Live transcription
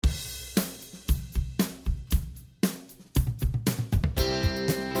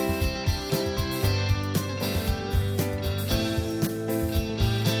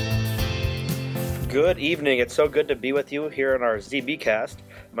Good evening. It's so good to be with you here in our ZB cast.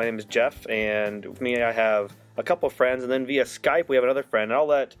 My name is Jeff, and with me I have a couple friends, and then via Skype we have another friend. And I'll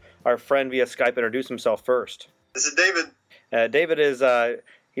let our friend via Skype introduce himself first. This is David. David is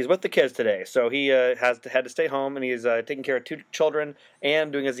he's with the kids today, so he had to stay home, and he's taking care of two children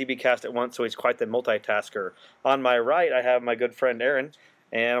and doing a ZB cast at once, so he's quite the multitasker. On my right I have my good friend Aaron,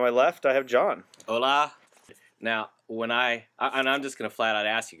 and on my left I have John. Hola. Now, and I'm just going to flat out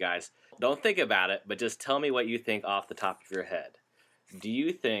ask you guys, don't think about it, but just tell me what you think off the top of your head. Do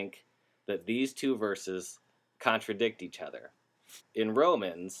you think that these two verses contradict each other? In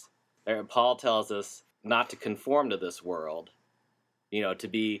Romans, Paul tells us not to conform to this world, to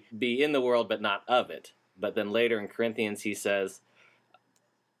be in the world but not of it. But then later in Corinthians he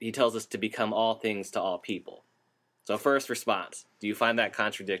tells us to become all things to all people. So first response, do you find that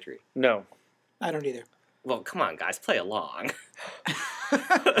contradictory? No. I don't either. Well, come on, guys, play along.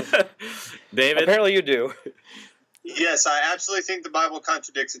 David? Apparently you do. Yes, I absolutely think the Bible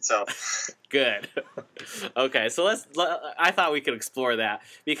contradicts itself. Good. Okay, so I thought we could explore that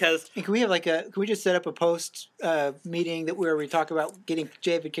because Can we just set up a post meeting where we talk about getting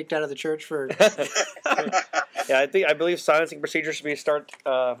David kicked out of the church for? Yeah, I believe silencing procedures should be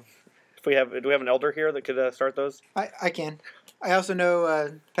do we have an elder here that could start those? I can. I also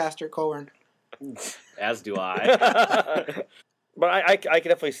know Pastor Colburn. As do I. But I can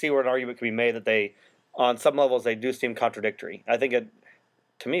definitely see where an argument can be made that they, on some levels, they do seem contradictory. I think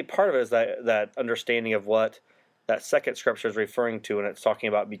to me, part of it is that understanding of what that second scripture is referring to, and it's talking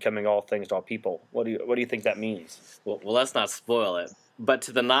about becoming all things to all people. What do you think that means? Well, let's not spoil it. But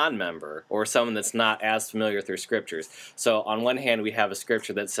to the non-member, or someone that's not as familiar through scriptures. So on one hand, we have a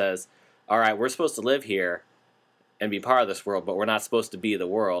scripture that says, all right, we're supposed to live here and be part of this world, but we're not supposed to be the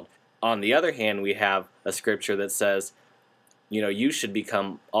world. On the other hand, we have a scripture that says, you should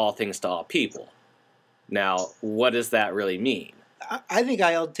become all things to all people. Now, what does that really mean? I think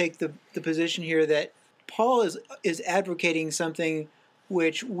I'll take the position here that Paul is advocating something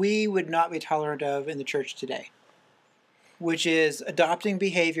which we would not be tolerant of in the church today, which is adopting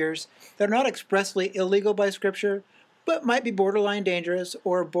behaviors that are not expressly illegal by Scripture, but might be borderline dangerous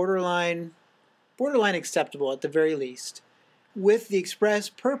or borderline acceptable at the very least, with the express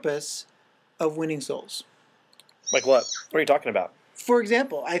purpose of winning souls. Like what? What are you talking about? For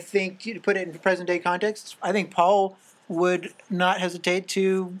example, I think, to put it in present-day context, I think Paul would not hesitate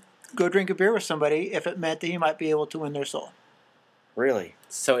to go drink a beer with somebody if it meant that he might be able to win their soul. Really?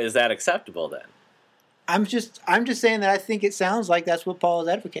 So is that acceptable then? I'm just saying that I think it sounds like that's what Paul is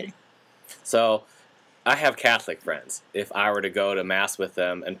advocating. So I have Catholic friends. If I were to go to Mass with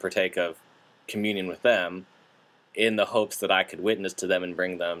them and partake of communion with them, in the hopes that I could witness to them and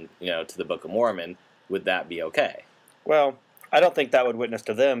bring them, to the Book of Mormon, would that be okay? Well, I don't think that would witness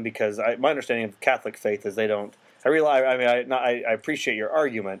to them because my understanding of Catholic faith is they don't. I appreciate your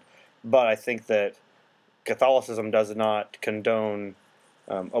argument, but I think that Catholicism does not condone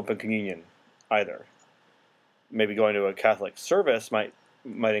open communion either. Maybe going to a Catholic service might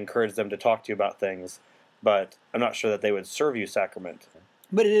encourage them to talk to you about things, but I'm not sure that they would serve you sacrament.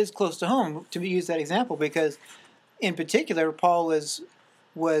 But it is close to home to use that example because, in particular, Paul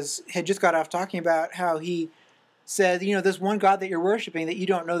had just got off talking about how he said, this one God that you're worshiping that you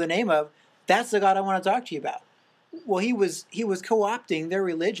don't know the name of, that's the God I want to talk to you about. Well, he was co-opting their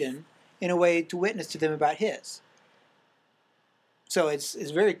religion in a way to witness to them about his. So it's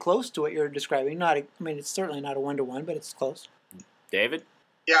very close to what you're describing. It's certainly not a one-to-one, but it's close. David?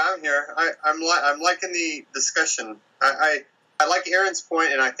 Yeah, I'm here. I'm liking the discussion. I like Aaron's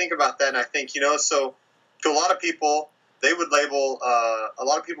point, and I think about that, and I think, so to a lot of people, they would label, a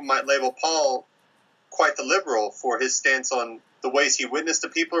lot of people might label Paul quite the liberal for his stance on the ways he witnessed to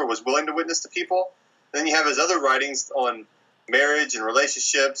people or was willing to witness to people. And then you have his other writings on marriage and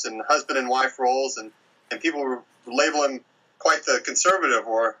relationships and husband and wife roles, and people label him quite the conservative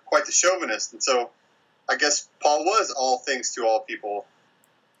or quite the chauvinist. And so I guess Paul was all things to all people.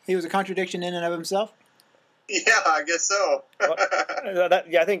 He was a contradiction in and of himself? Yeah, I guess so.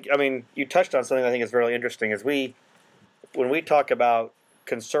 You touched on something I think is really interesting. When we talk about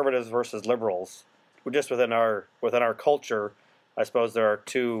conservatives versus liberals, we're just within our culture, I suppose there are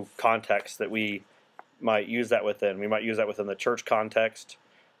two contexts that we might use that within. We might use that within the church context,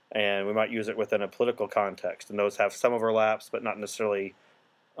 and we might use it within a political context. And those have some overlaps, but not necessarily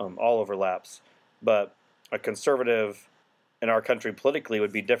all overlaps. But a conservative in our country politically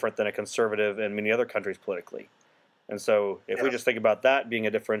would be different than a conservative in many other countries politically. And so if we just think about that being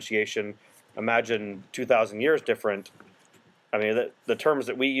a differentiation, imagine 2,000 years different. I mean, the terms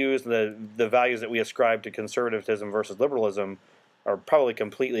that we use, the values that we ascribe to conservatism versus liberalism are probably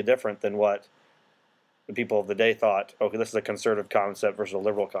completely different than what the people of the day thought, okay, this is a conservative concept versus a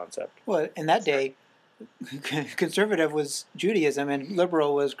liberal concept. Well, in that day, conservative was Judaism and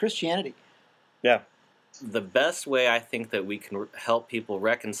liberal was Christianity. Yeah. The best way I think that we can help people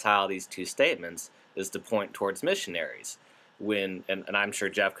reconcile these two statements is to point towards missionaries. And I'm sure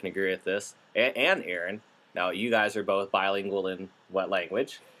Jeff can agree with this, and Aaron. Now, you guys are both bilingual in what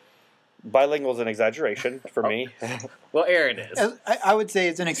language? Bilingual is an exaggeration for me. Well, Aaron is. I would say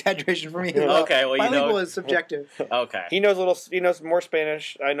it's an exaggeration for me. Okay, well, bilingual is subjective. Okay. He knows more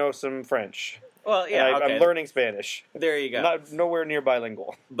Spanish. I know some French. Well, yeah, okay. I'm learning Spanish. There you go. Nowhere near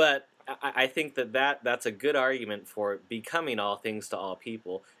bilingual. But I think that's a good argument for becoming all things to all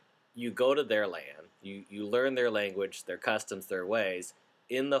people. You go to their land, you learn their language, their customs, their ways,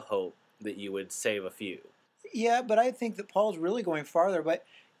 in the hope that you would save a few. Yeah, but I think that Paul's really going farther. But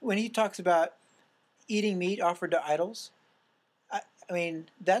when he talks about eating meat offered to idols, I mean,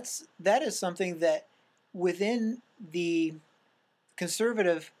 that is something that within the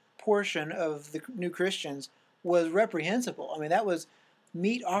conservative portion of the New Christians was reprehensible. I mean, that was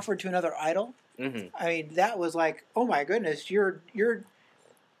meat offered to another idol. Mm-hmm. I mean, that was like, oh my goodness, you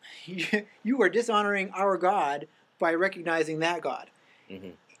are dishonoring our God by recognizing that God.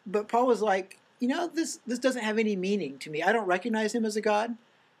 Mm-hmm. But Paul was like, this doesn't have any meaning to me. I don't recognize him as a God,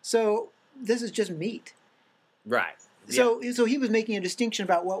 so this is just meat. Right. So he was making a distinction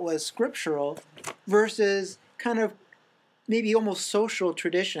about what was scriptural versus kind of maybe almost social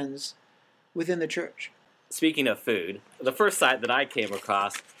traditions within the church. Speaking of food, the first site that I came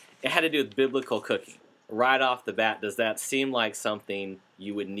across, it had to do with biblical cooking. Right off the bat, does that seem like something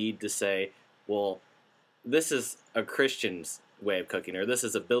you would need to say, well, this is a Christian's way of cooking, or this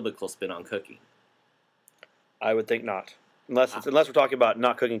is a biblical spin on cooking? I would think not. Unless we're talking about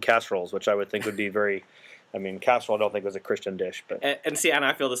not cooking casseroles, which I would think would be very... I mean, casserole I don't think was a Christian dish. But and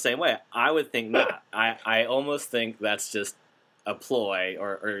I feel the same way. I would think not. I almost think that's just a ploy,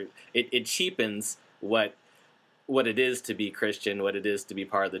 or it cheapens what it is to be Christian, what it is to be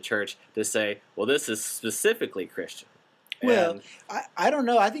part of the church, to say, well, this is specifically Christian. Well, I don't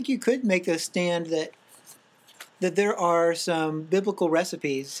know. I think you could make the stand that there are some biblical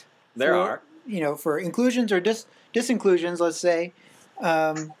recipes. There are. For inclusions or disinclusions, let's say.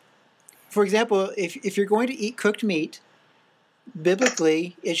 For example, if you're going to eat cooked meat,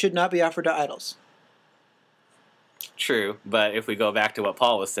 biblically, it should not be offered to idols. True, but if we go back to what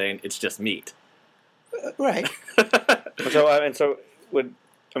Paul was saying, it's just meat. Right. I've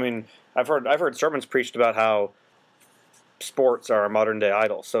heard sermons preached about how sports are a modern day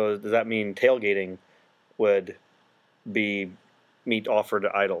idol. So does that mean tailgating would be meat offered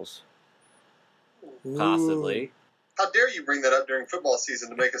to idols? Possibly. Ooh. How dare you bring that up during football season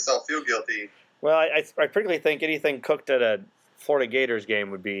to make us all feel guilty? Well, I particularly think anything cooked at a Florida Gators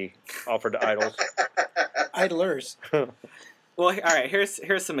game would be offered to idols. Idlers. Well, all right.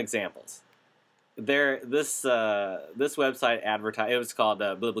 Here's some examples. This website advertised. It was called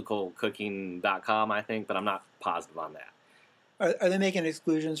biblicalcooking.com, I think, but I'm not positive on that. Are they making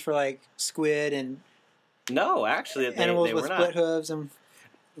exclusions for like squid and no? Actually, animals they with were split not. hooves and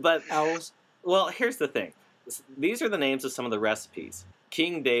owls? Well, here's the thing. These are the names of some of the recipes.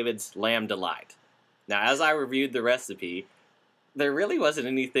 King David's Lamb Delight. Now, as I reviewed the recipe, there really wasn't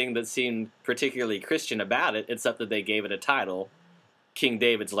anything that seemed particularly Christian about it, except that they gave it a title, King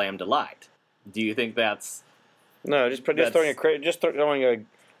David's Lamb Delight. Do you think that's... No, just throwing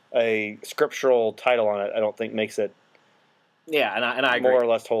a scriptural title on it, I don't think makes it yeah, and I agree. More or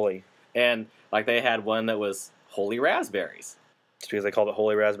less holy. And like they had one that was Holy Raspberries. Just because they called it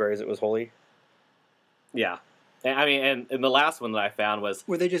Holy Raspberries, it was holy? Yeah. And the last one that I found was...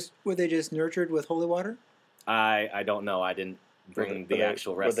 Were they just nurtured with holy water? I don't know. I didn't bring the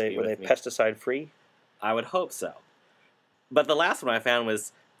actual recipe Were they pesticide free? I would hope so. But the last one I found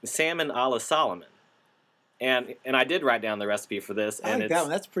was salmon a la Solomon. And I did write down the recipe for this. I like that one.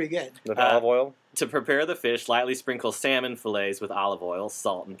 That's pretty good. With olive oil? To prepare the fish, lightly sprinkle salmon fillets with olive oil,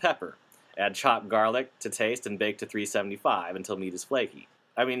 salt, and pepper. Add chopped garlic to taste and bake to 375 until meat is flaky.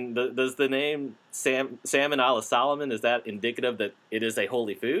 I mean, does the name salmon a la Solomon, is that indicative that it is a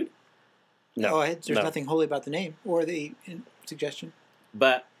holy food? No. There's nothing holy about the name or the suggestion.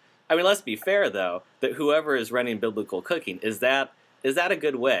 But, I mean, let's be fair, though, that whoever is running biblical cooking, is that a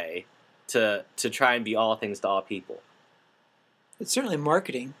good way to try and be all things to all people? It's certainly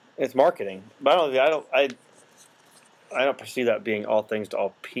marketing. It's marketing. But I don't perceive that being all things to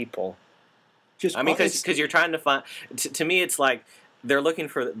all people. Because you're trying to find... To me, it's like they're looking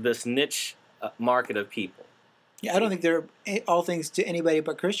for this niche market of people. Yeah, I don't think they're all things to anybody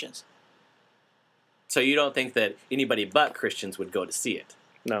but Christians. So you don't think that anybody but Christians would go to see it?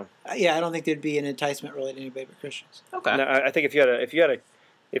 No. Yeah, I don't think there'd be an enticement really to anybody but Christians. Okay. No, I think if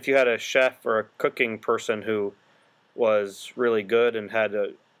you had a chef or a cooking person who was really good and had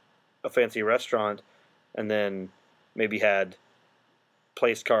a fancy restaurant, and then maybe had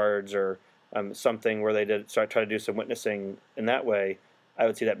place cards or something where they try to do some witnessing in that way, I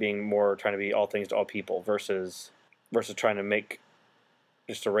would see that being more trying to be all things to all people versus trying to make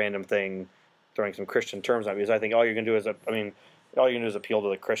just a random thing, throwing some Christian terms on it. Because I think all you're going to do is appeal to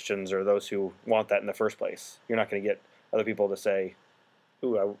the Christians or those who want that in the first place. You're not going to get other people to say,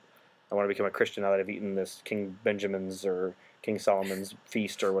 "Ooh, I want to become a Christian now that I've eaten this King Benjamin's or King Solomon's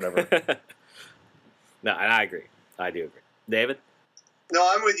feast or whatever." No, and I agree. I do agree. David? No,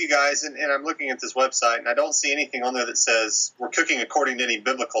 I'm with you guys, and I'm looking at this website, and I don't see anything on there that says we're cooking according to any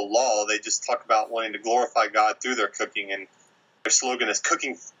biblical law. They just talk about wanting to glorify God through their cooking, and their slogan is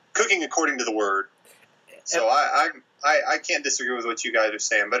cooking according to the Word. So I can't disagree with what you guys are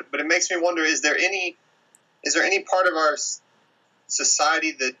saying, but it makes me wonder: is there any part of our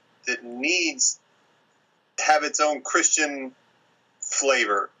society that needs to have its own Christian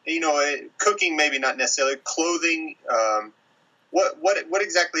flavor? Cooking maybe not necessarily. Clothing. What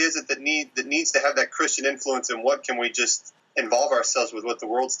exactly is it that needs to have that Christian influence, and what can we just involve ourselves with what the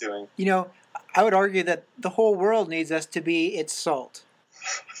world's doing? I would argue that the whole world needs us to be its salt.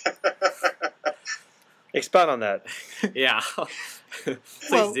 Expound on that. Yeah.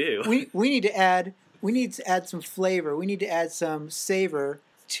 Please do. We need to add some flavor. We need to add some savor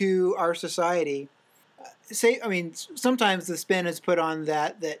to our society. Sometimes the spin is put on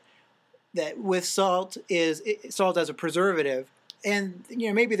that with salt as a preservative, and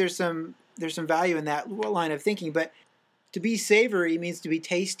maybe there's some value in that line of thinking. But to be savory means to be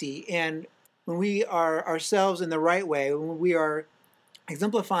tasty, and when we are ourselves in the right way, when we are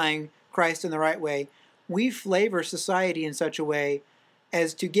exemplifying Christ in the right way, we flavor society in such a way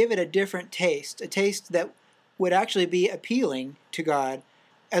as to give it a different taste, a taste that would actually be appealing to God,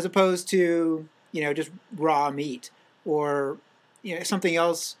 as opposed to just raw meat or something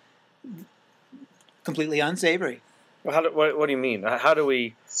else completely unsavory. Well, what do you mean?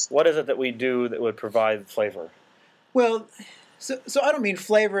 What is it that we do that would provide flavor? Well, so I don't mean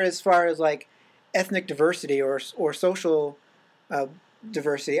flavor as far as like ethnic diversity or social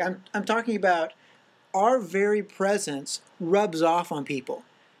diversity. I'm talking about our very presence rubs off on people.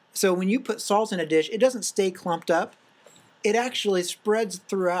 So when you put salt in a dish, it doesn't stay clumped up. It actually spreads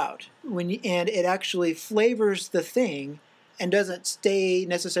throughout and it actually flavors the thing and doesn't stay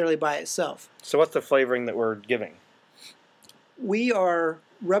necessarily by itself. So what's the flavoring that we're giving? We are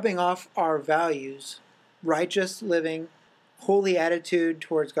rubbing off our values, righteous living, holy attitude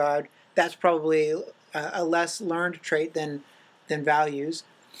towards God. That's probably a less learned trait than values.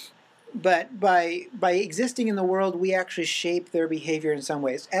 But by existing in the world, we actually shape their behavior in some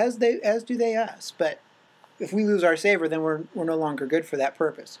ways, as do they us. But if we lose our savor, then we're no longer good for that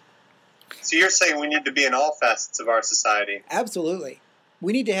purpose. So you're saying we need to be in all facets of our society? Absolutely.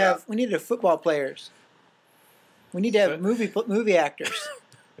 We need to have football players. We need to have movie actors.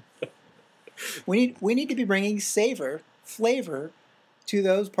 We need to be bringing flavor to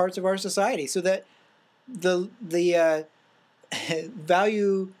those parts of our society, so that the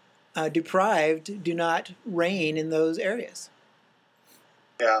value deprived do not reign in those areas.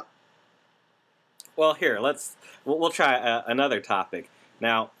 Yeah. Well, here we'll try another topic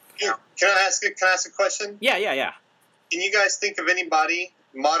now. Can I ask a question? Yeah. Can you guys think of anybody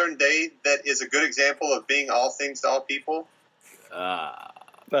modern day that is a good example of being all things to all people? I've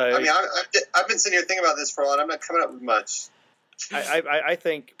been sitting here thinking about this for a while. I'm not coming up with much. I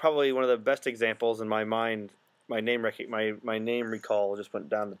think probably one of the best examples in my mind. My name recall just went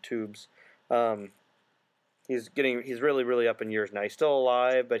down the tubes. He's really, really up in years now. He's still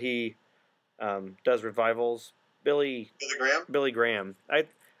alive, but he does revivals. Billy Graham. I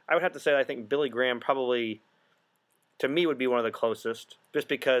would have to say I think Billy Graham probably, to me, would be one of the closest, just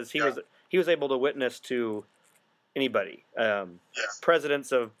because he was able to witness to anybody.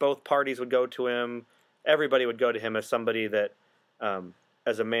 Presidents of both parties would go to him. Everybody would go to him as somebody that,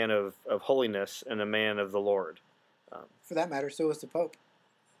 as a man of holiness and a man of the Lord. For that matter, so is the Pope.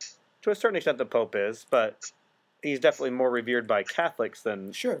 To a certain extent, the Pope is, but he's definitely more revered by Catholics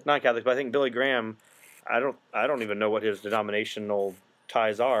than non-Catholics. But I think Billy Graham, I don't even know what his denominational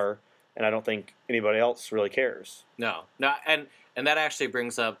ties are, and I don't think anybody else really cares. No, and that actually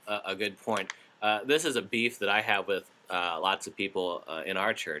brings up a good point. This is a beef that I have with lots of people in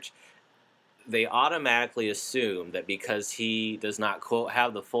our church. They automatically assume that because he does not, quote,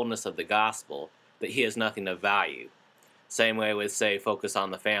 have the fullness of the gospel, that he has nothing of value. Same way with, say, Focus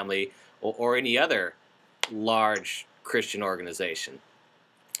on the Family or any other large Christian organization.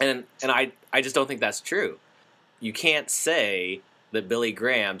 And I just don't think that's true. You can't say that Billy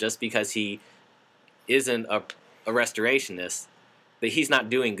Graham, just because he isn't a restorationist, that he's not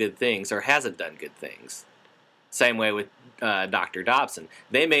doing good things or hasn't done good things. Same way with Dr. Dobson.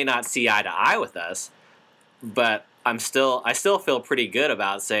 They may not see eye to eye with us, but I still feel pretty good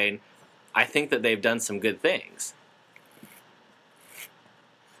about saying I think that they've done some good things.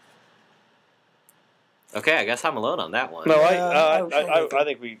 Okay, I guess I'm alone on that one. No,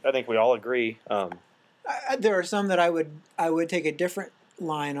 I think we all agree. There are some that I would take a different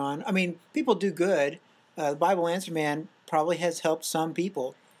line on. I mean, people do good. The Bible Answer Man probably has helped some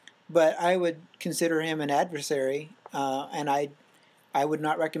people, but I would consider him an adversary, and I would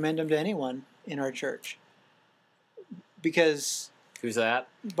not recommend him to anyone in our church. Because who's that?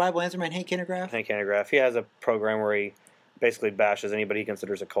 Bible Answer Man, Hank Kindergraff. Hank Kindergraff. He has a program where he basically bashes anybody he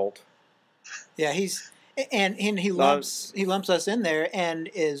considers a cult. Yeah, he lumps us in there and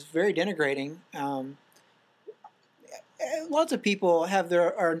is very denigrating. Lots of people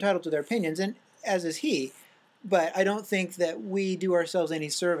are entitled to their opinions, and as is he. But I don't think that we do ourselves any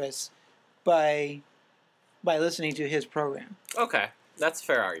service by listening to his program. Okay, that's a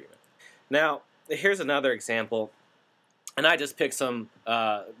fair argument. Now, here's another example, and I just picked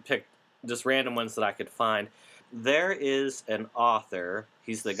just random ones that I could find. There is an author.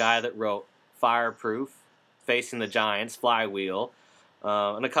 He's the guy that wrote Fireproof, Facing the Giants, Flywheel,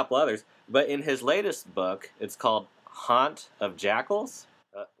 and a couple others. But in his latest book, it's called Haunt of Jackals.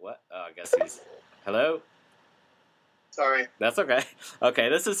 What? Oh, I guess he's... Hello? Sorry. That's okay. Okay,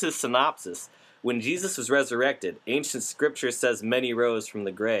 this is his synopsis. When Jesus was resurrected, ancient scripture says many rose from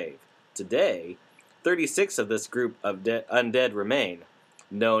the grave. Today, 36 of this group of undead remain,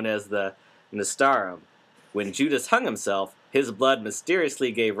 known as the Nistarum. When Judas hung himself, his blood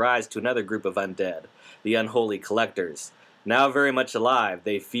mysteriously gave rise to another group of undead, the unholy collectors. Now very much alive,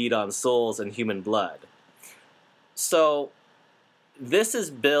 they feed on souls and human blood. So, this is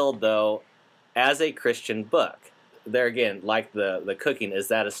billed, though, as a Christian book. There again, like the cooking, is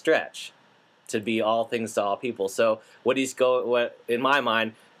that a stretch? To be all things to all people. So, what in my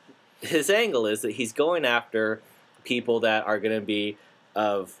mind, his angle is that he's going after people that are going to be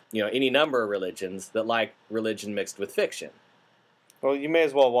of any number of religions that like religion mixed with fiction. Well, you may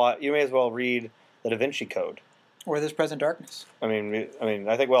as well read the Da Vinci Code or This Present Darkness. I think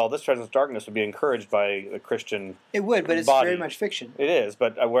This Present Darkness would be encouraged by the Christian. It would, but it's very much fiction. It is,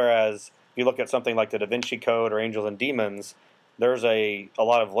 but whereas if you look at something like the Da Vinci Code or Angels and Demons, there's a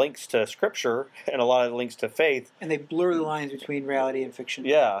lot of links to Scripture and a lot of links to faith, and they blur the lines between reality and fiction.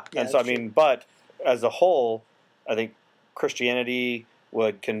 Yeah, and so but as a whole, I think Christianity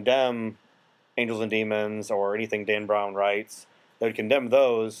would condemn Angels and Demons or anything Dan Brown writes. They would condemn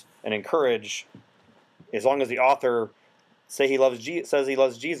those and encourage, as long as the author says he loves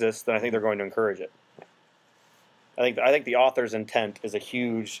Jesus, then I think they're going to encourage it. I think the author's intent is a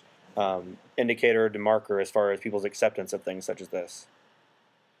huge indicator, demarker as far as people's acceptance of things such as this.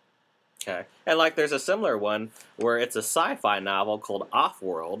 Okay, and there's a similar one where it's a sci-fi novel called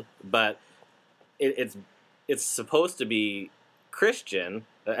Offworld, but it's supposed to be Christian,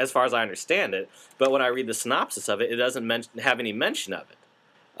 as far as I understand it, but when I read the synopsis of it, it doesn't have any mention of it.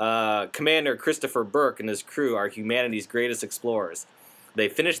 Commander Christopher Burke and his crew are humanity's greatest explorers. They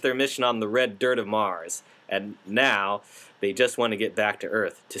finished their mission on the red dirt of Mars, and now they just want to get back to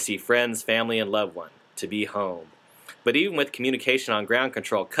Earth, to see friends, family, and loved one, to be home. But even with communication on ground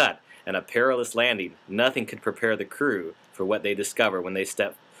control cut and a perilous landing, nothing could prepare the crew for what they discover when they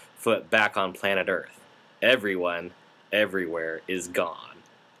step foot back on planet Earth. Everyone, everywhere is gone.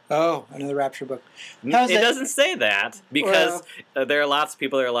 Oh, another Rapture book. It doesn't say that, because there are lots of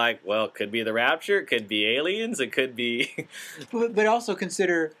people that are like, well, it could be the Rapture, it could be aliens, it could be... but also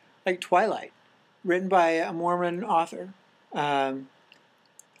consider, Twilight, written by a Mormon author.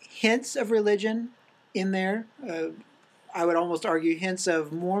 Hints of religion in there. I would almost argue hints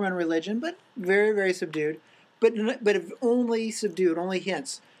of Mormon religion, but very, very subdued. But only subdued, only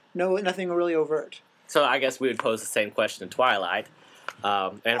hints. Nothing really overt. So I guess we would pose the same question to Twilight.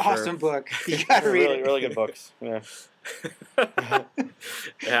 Awesome book. You gotta read it. Really good books. Yeah.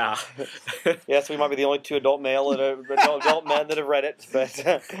 Yeah. Yes, we might be the only two adult men that have read it, but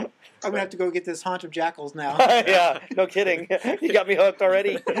I'm gonna have to go get this Haunt of Jackals now. Yeah, no kidding. You got me hooked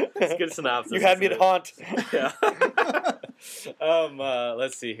already. That's a good synopsis. You had me at Haunt. Yeah.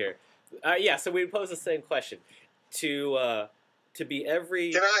 Let's see here. So we pose the same question to be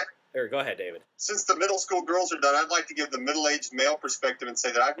every. Can I? Or go ahead, David. Since the middle school girls are done, I'd like to give the middle-aged male perspective and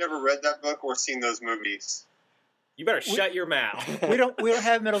say that I've never read that book or seen those movies. You better shut your mouth. We don't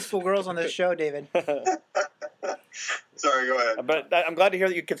have middle school girls on this show, David. Sorry, go ahead. But I'm glad to hear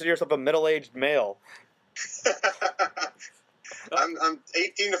that you consider yourself a middle-aged male. I'm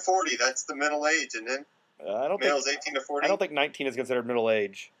 18 to 40. That's the middle age, and then males 18 to 40. I don't think 19 is considered middle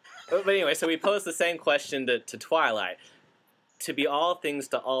age. But anyway, so we posed the same question to Twilight. To be all things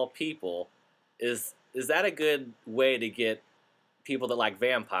to all people, is that a good way to get people that like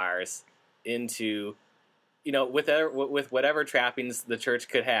vampires into, with whatever trappings the church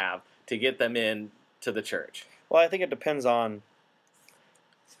could have, to get them in to the church? Well, I think it depends on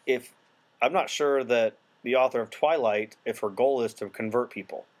if... I'm not sure that the author of Twilight, if her goal is to convert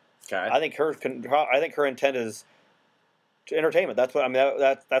people. Okay. I think her intent is to entertainment. That's what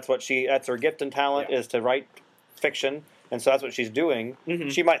that's her gift and talent, is to write fiction, and so that's what she's doing. Mm-hmm.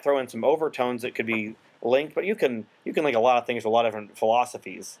 She might throw in some overtones that could be linked, but you can link a lot of things to a lot of different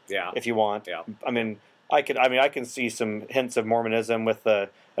philosophies. Yeah. If you want. Yeah. I can see some hints of Mormonism with the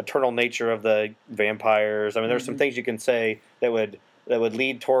eternal nature of the vampires. There's some things you can say that would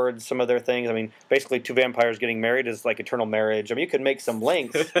lead towards some other things. Basically, two vampires getting married is like eternal marriage. You could make some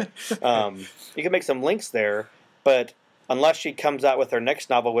links. You can make some links there, but unless she comes out with her next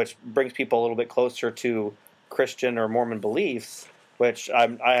novel, which brings people a little bit closer to Christian or Mormon beliefs, which I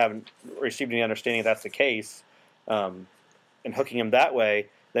haven't received any understanding that's the case, and hooking them that way,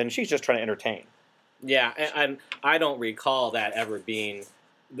 then she's just trying to entertain. Yeah, and I don't recall that ever being...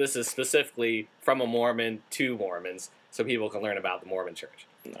 This is specifically from a Mormon to Mormons, so people can learn about the Mormon Church.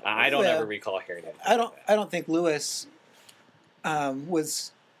 I don't ever recall hearing it. I don't think Lewis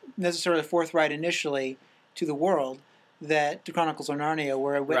was necessarily forthright initially to the world that the Chronicles of Narnia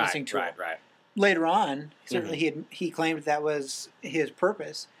were a witnessing tool. Right. Later on, certainly he claimed that was his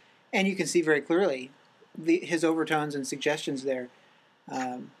purpose, and you can see very clearly his overtones and suggestions there.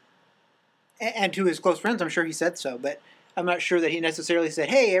 And to his close friends, I'm sure he said so, but I'm not sure that he necessarily said,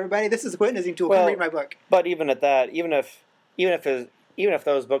 "Hey, everybody, this is a witnessing tool. Come read my book." But even at that, even if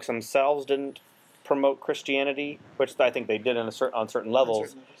those books themselves didn't promote Christianity, which I think they did on certain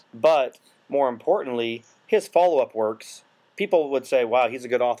levels, but more importantly, his follow-up works, people would say, "Wow, he's a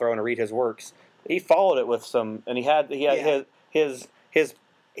good author. I want to read his works." He followed it with some, and he had his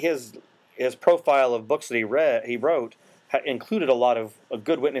profile of books that he wrote included a lot of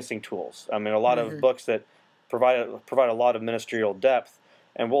good witnessing tools. A lot of books that provide a lot of ministerial depth,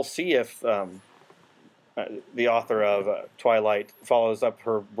 and we'll see if the author of Twilight follows up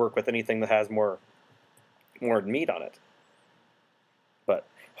her work with anything that has more meat on it. But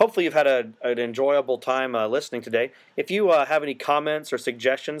hopefully you've had an enjoyable time listening today. If you have any comments or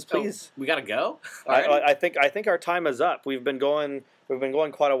suggestions, please. We gotta go. I think our time is up. We've been going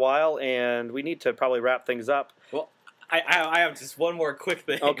quite a while, and we need to probably wrap things up. Well, I have just one more quick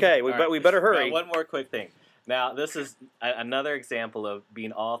thing. Okay, we better hurry. One more quick thing. Now, this is another example of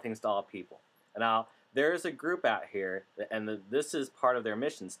being all things to all people. Now, there is a group out here, and this is part of their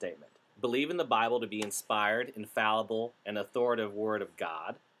mission statement. Believe in the Bible to be inspired, infallible, and authoritative Word of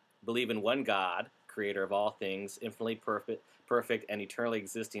God. Believe in one God, creator of all things, infinitely perfect, and eternally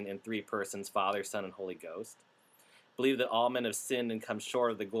existing in three persons, Father, Son, and Holy Ghost. Believe that all men have sinned and come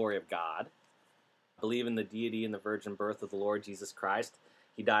short of the glory of God. Believe in the deity and the virgin birth of the Lord Jesus Christ.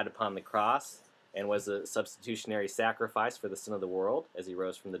 He died upon the cross and was a substitutionary sacrifice for the sin of the world as he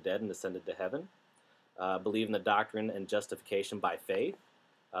rose from the dead and ascended to heaven. Believe in the doctrine and justification by faith.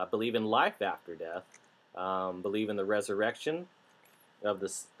 Believe in life after death. Believe in the resurrection of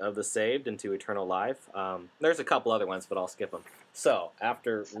the saved into eternal life. There's a couple other ones, but I'll skip them. So,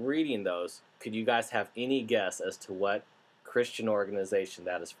 after reading those, could you guys have any guess as to what Christian organization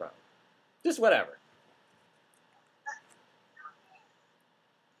that is from? Just whatever.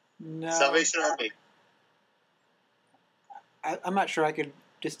 No. Salvation Army. I'm not sure I could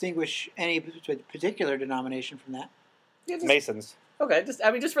distinguish any particular denomination from that. Yeah, Masons. Okay,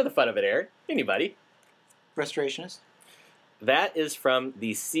 just for the fun of it, Aaron. Anybody. Restorationists. That is from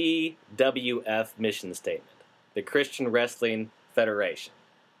the CWF mission statement, the Christian Wrestling Federation.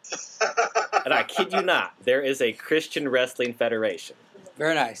 And I kid you not, there is a Christian Wrestling Federation.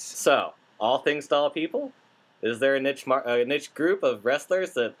 Very nice. So, all things to all people? Is there a niche group of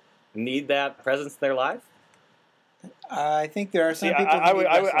wrestlers that need that presence in their life? I think there are some people.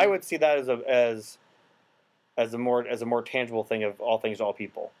 I would see that as a more tangible thing of all things to all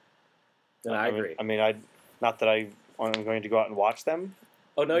people. And I agree. Not that I'm going to go out and watch them.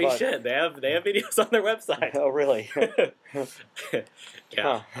 Oh no, you should. They have videos on their website. Oh really?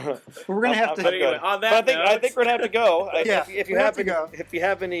 Yeah. Huh. We're gonna have to. But anyway, on that note, I think we're gonna have to go. Yeah, if you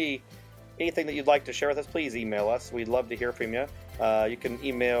have anything that you'd like to share with us, please email us. We'd love to hear from you. You can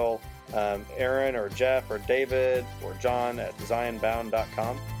email Aaron or Jeff or David or John at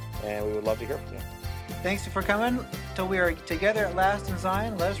zionbound.com, and we would love to hear from you. Thanks for coming. Till we are together at last in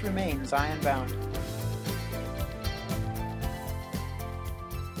Zion, let us remain Zion bound.